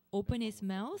open his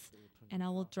mouth, and I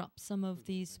will drop some of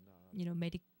these, you know,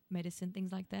 medicine,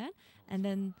 things like that, and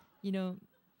then, you know,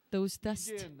 those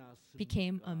dust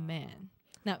became a man.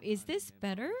 Now, is this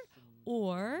better,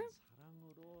 or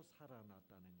사랑으로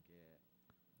살아났다는 게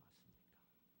맞습니까?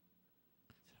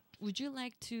 would you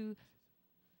like to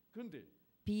근데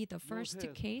be the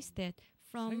first case that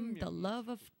from the love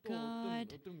of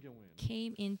God 어떤 경우에는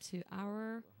came into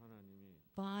our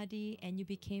하나님이 body and you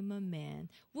became a man?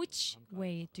 Which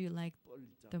way do you like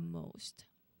the most?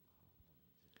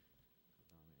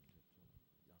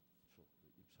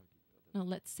 Now,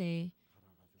 let's say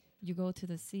you go to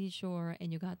the seashore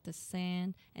and you got the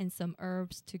sand and some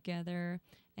herbs together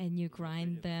and you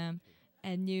grind them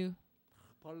and you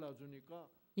발라주니까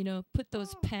know, put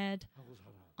those pad 하고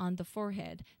살아. on the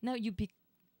forehead. Now you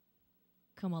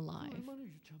become alive. 얼마나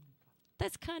유치합니까?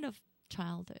 That's kind of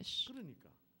childish. 그러니까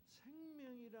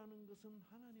생명이라는 것은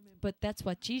하나님의 But that's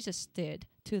what Jesus did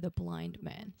to the blind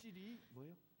man. 물질이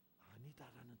뭐예요?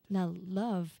 아니다라는 뜻. Now,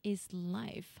 love is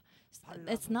life.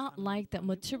 It's not like the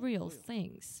material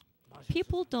things.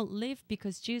 People don't live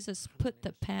because Jesus put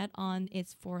the pad on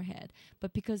its forehead,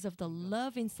 but because of the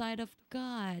love inside of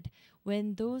God.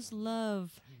 When those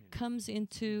love comes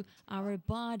into our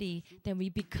body, then we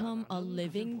become a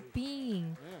living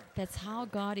being. That's how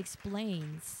God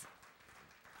explains.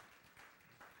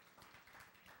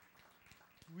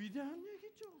 위대한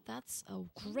얘기죠. That's a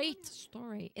great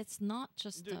story. It's not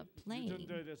just 이제 a plane.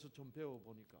 유전자에 대해서 좀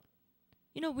배워보니까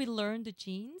You know, we learned the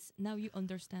genes. Now you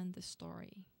understand the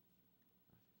story.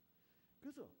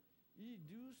 그래서 이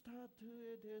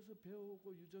뉴스타트에 대해서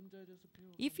배우고 유전자에 대해서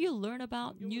배우고 If you learn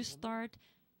about Newstart,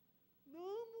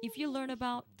 너무 if you learn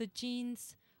about the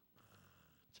genes,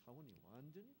 차원이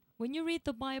완전히 when you read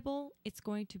the Bible, it's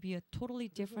going to be a totally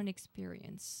different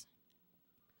experience.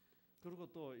 그리고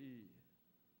또이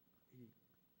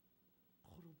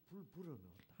코로 불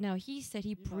불어넣었다. Now, he said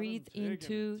he breathed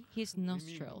into his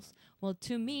nostrils. Well,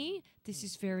 to me, this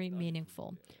is very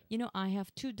meaningful. You know, I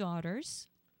have two daughters.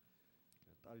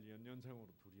 딸 연년생으로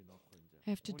둘이 낳고 이제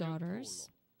I have two 5년 daughters.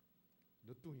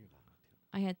 터울로 늦둥이가 하나 태어났어요.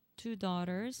 I had two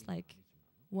daughters, like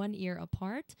 1 year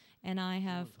apart, and I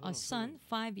have a son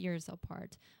 5 years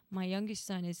apart. My youngest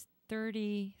son is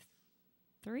 33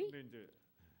 근데 이제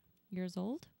years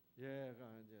old.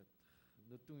 얘가 이제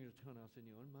늦둥이로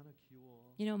태어났으니 얼마나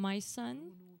귀여워. You know, my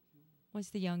son 너무너무 귀여워.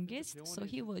 was the youngest, so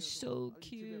he was so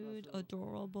cute,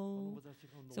 adorable.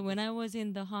 So when I was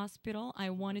in the hospital, I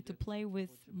wanted to play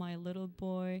with my little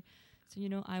boy. So, you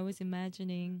know, I was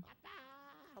imagining,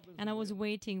 and I was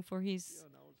waiting for his,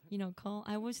 you know, call.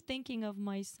 I was thinking of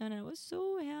my son, and I was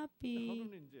so happy.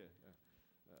 하루는 이제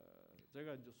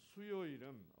제가 이제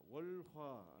수요일은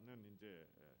월화는 이제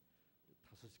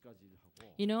 5시까지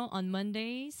일하고 You know, on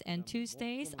Mondays and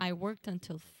Tuesdays, I worked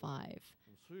until 5.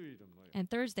 그럼 수요일은 뭐예요? And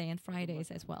Thursday and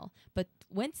Fridays as well. But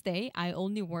Wednesday, I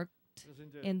only worked 그래서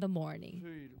이제 in the morning.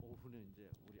 수요일 오후는 이제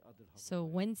우리 아들하고 So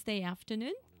Wednesday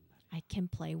afternoon, I can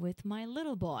play with my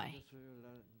little boy. 수요일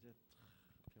날 이제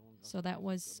병원 가서 So that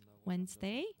was 끝나고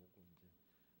Wednesday. 보고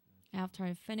이제 After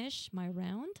I finished my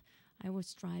round, I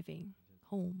was driving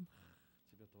home.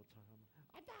 집에 도착하면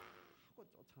아다 하고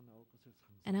쫓아나올 것을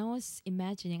상상. And I was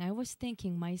imagining, I was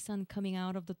thinking my son coming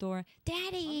out of the door,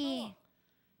 Daddy!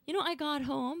 You know, I got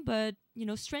home, but, you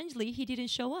know, strangely, he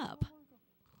didn't show up.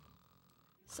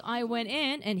 So I went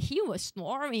in, and he was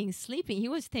snoring, sleeping. He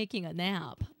was taking a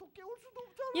nap. 또 깨울 수도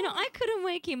없잖아. You know, I couldn't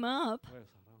wake him up 왜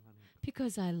사랑하니까.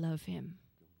 because I love him.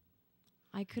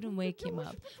 I couldn't wake him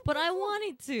up. But I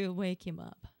wanted to wake him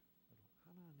up.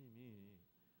 하나님이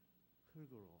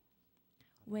흙으로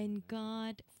When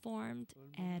God formed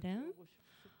Adam, 깨우고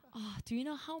싶을까? oh, do you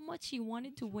know how much he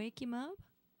wanted to wake him up?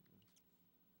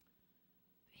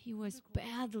 He was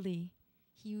badly.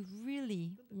 He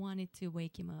really wanted to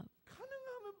wake him up.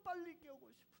 가능하면 빨리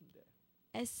깨우고 싶은데.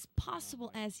 As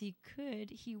possible as he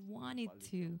could, he wanted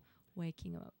to wake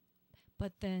him up.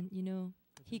 But then,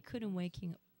 he couldn't wake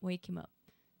him up.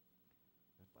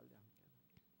 왜 빨리 안 깨나?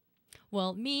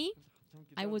 Well, me,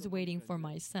 한참 I was 기다리다 waiting 보니까 for 이제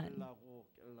my son. 깨려고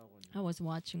이제 I was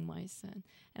watching my son.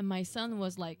 And my son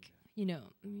was like,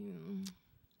 그래서 이제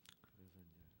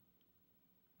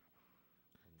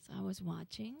So I was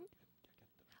watching.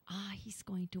 깨겠다. He's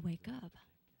going to wake up.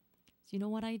 So you know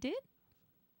what I did?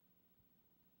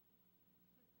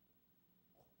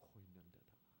 코 있는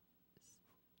데다가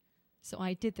So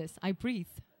I did this. I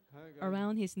breathed 그러니까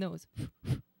around his nose.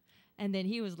 And then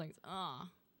he was like,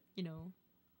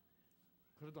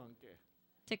 그래도 안 깨.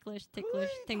 ticklish, 거의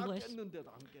다 ticklish. 깼는데도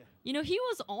안 깨. He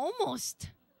was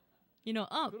almost,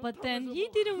 up. But then he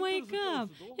그렇다고 해서 didn't 뭐 wake 흔들어서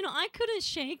up. 깨울 수도 I couldn't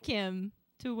shake him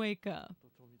to wake up.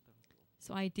 또좀 있다가 또.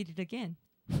 So I did it again.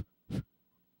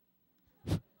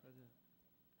 그래서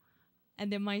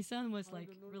And then my son was like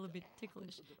눈을 a little bit 조금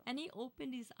ticklish. 뜨더라. And he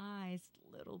opened his eyes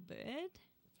a little bit.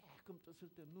 조금 떴을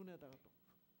때 눈에다가 또.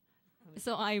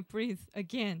 So I breathed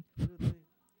again 그러더니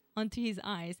onto his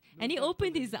eyes. And he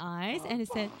opened his eyes and he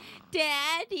said,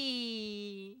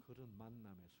 Daddy. 그런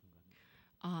만남의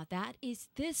순간. That is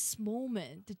this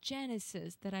moment, the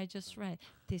Genesis that I just read.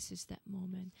 This is that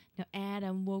moment. Now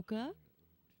Adam woke up.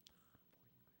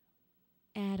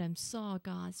 Adam saw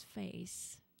God's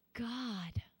face.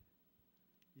 God.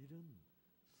 이런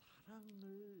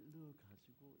사랑을 너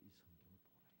가지고 이 성경을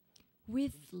보라.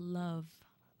 With love,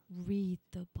 read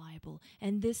the Bible.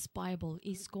 And this Bible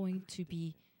is going to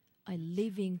be a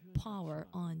living power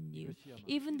on you.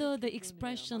 Even though the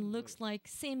expression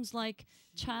seems like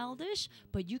childish,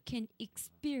 but you can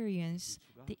experience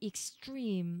the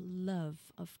extreme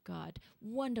love of God,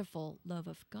 wonderful love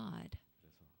of God.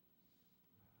 그래서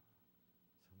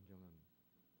성경은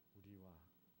우리와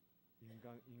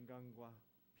인간과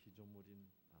피조물인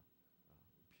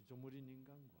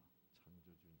인간과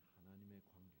창조주인 하나님의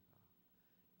관계가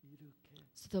이렇게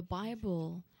So the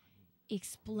Bible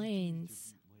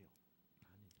explains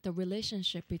the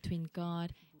relationship between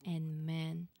God and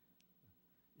man.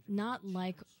 Not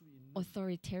like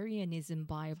authoritarianism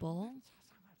Bible.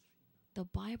 The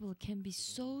Bible can be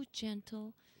so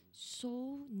gentle,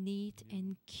 so neat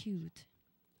and cute.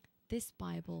 This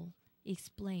Bible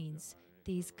explains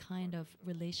this kind of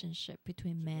relationship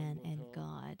between man and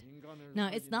God. Now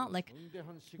it's not like,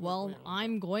 well,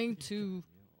 I'm going to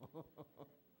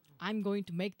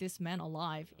make this man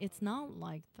alive. It's not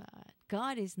like that.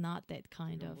 God is not that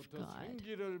kind of God.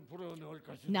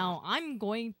 Now I'm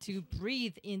going to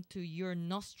breathe into your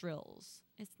nostrils.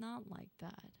 It's not like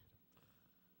that.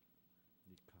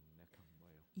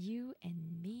 You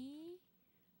and me,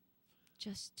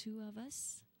 just two of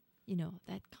us,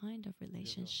 that kind of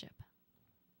relationship.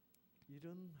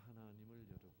 이런 하나님을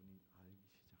여러분이 알기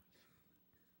시작하시면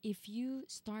If you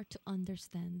start to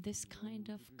understand this kind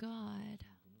of God,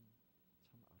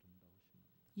 참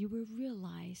아름다우십니다. you will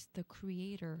realize the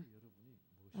creator 여러분이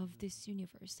of this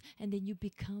universe. And then you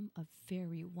become a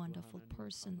very wonderful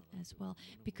person as well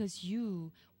because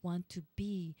you want to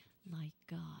be like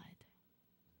God.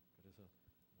 그래서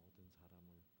모든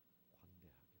사람을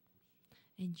관대하게 볼 수 있다.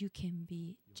 And you can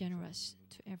be generous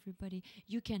to everybody.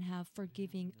 You can have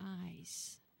forgiving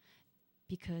eyes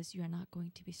because you are not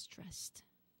going to be stressed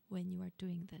when you are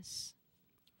doing this,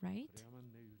 right?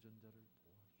 그래야만 내 유전자를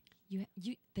보호할 수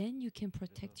있다. Then you can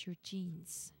protect your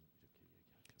genes. 이렇게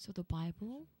얘기하죠. So the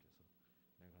Bible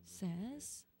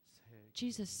says,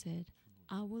 Jesus said,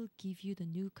 I will give you the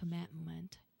new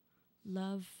commandment.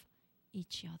 Love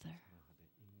each other.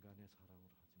 인간의 사랑을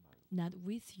하지 말고 Not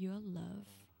with your love,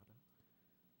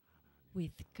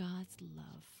 with God's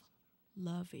love.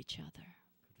 Love each other.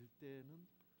 그럴 때는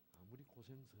아무리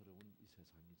고생스러운 이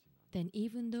세상이지만 Then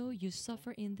even though you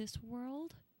suffer in this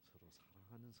world, 서로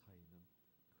사랑하는 사이는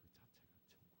그 자체가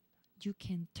천국이다. you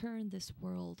can turn this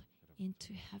world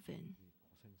into heaven.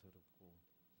 고생스럽고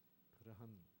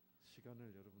그러한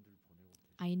시간을 여러분들 보내고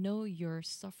계시죠. I know you're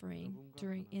suffering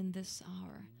in this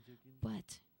hour,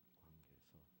 but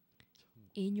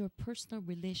in your personal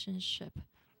relationship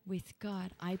with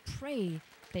God, I pray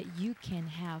that you can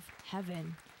have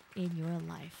heaven in your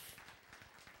life.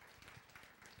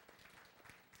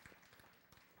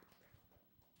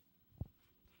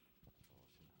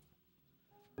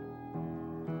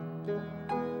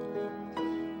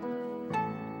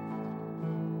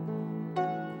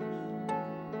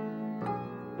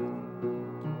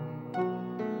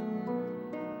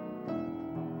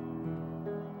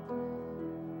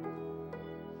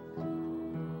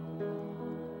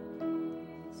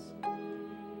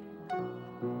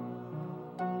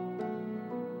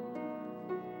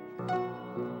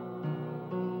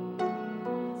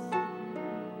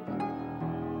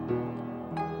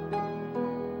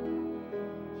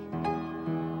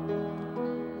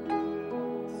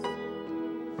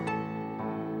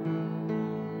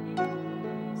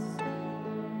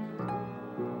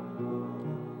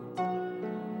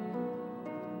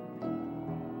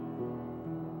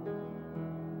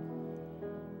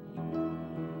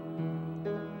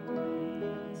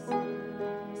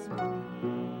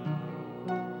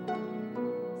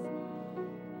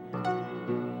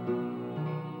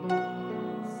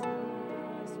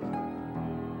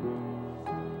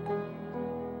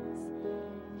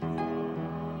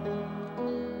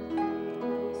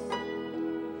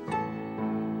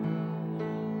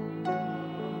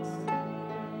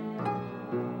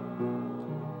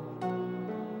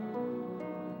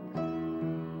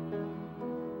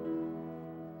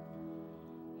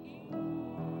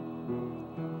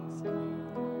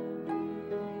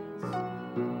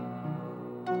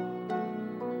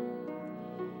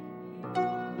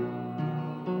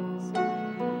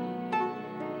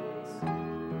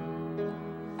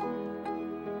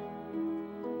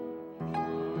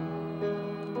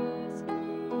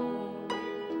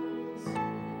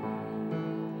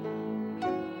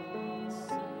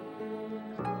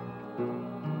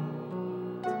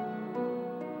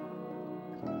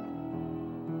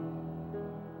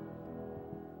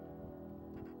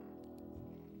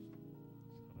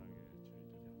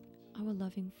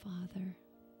 loving Father.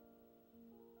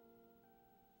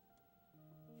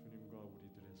 주님과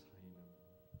우리들의 사이는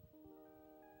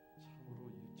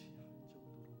참으로 유치할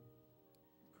정도로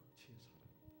극치의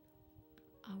사랑입니다.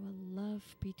 Our love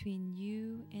between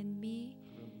you and me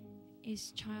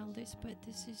is childish, but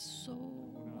this is so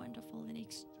wonderful and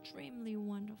extremely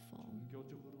wonderful.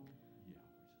 종교적으로 이해하고 있었습니다.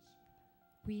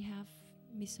 We have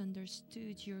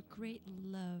misunderstood your great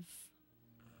love.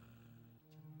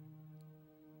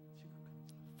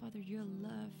 Father, your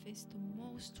love is the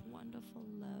most wonderful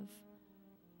love.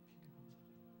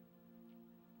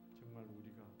 정말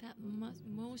우리가 That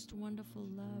most wonderful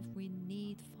love we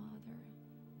need, Father.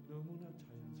 너무나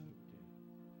자연스럽게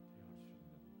대할 수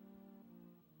있는 사랑이신 당신이십니다.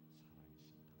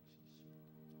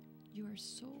 You are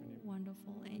so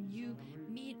wonderful and you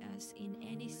meet us in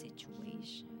any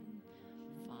situation.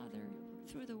 Father,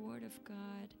 through the Word of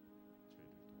God,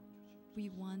 we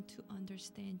want to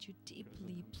understand you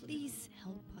deeply. Please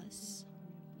help us.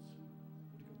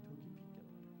 우리가 더 깊이 깨달아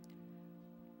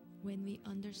When we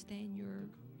understand your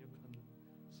강력한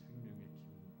생명의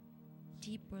기운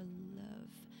deeper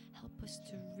love, help us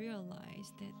to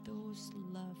realize that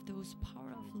those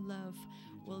power of love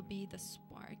will be the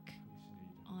spark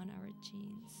on our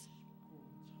genes.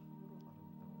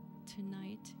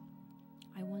 Tonight,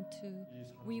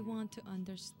 we want to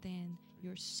understand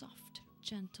your soft,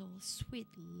 gentle, sweet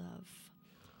love,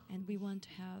 and we want to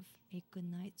have a good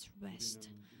night's rest.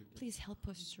 Please help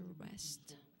us to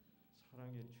rest.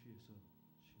 사랑에 취해서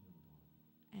쉬는 동안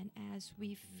And as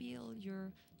we feel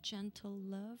your gentle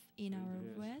love in our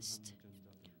rest,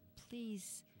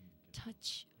 please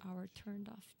touch our turned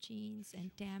off genes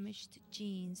and damaged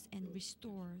genes and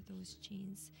restore those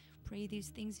genes. Pray these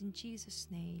things in Jesus'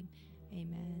 name.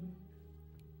 Amen.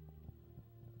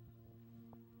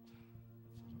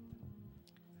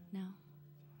 Now,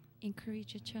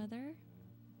 encourage each other.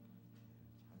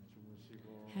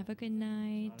 Have a good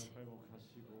night.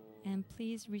 And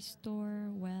please restore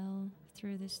well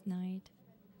through this night.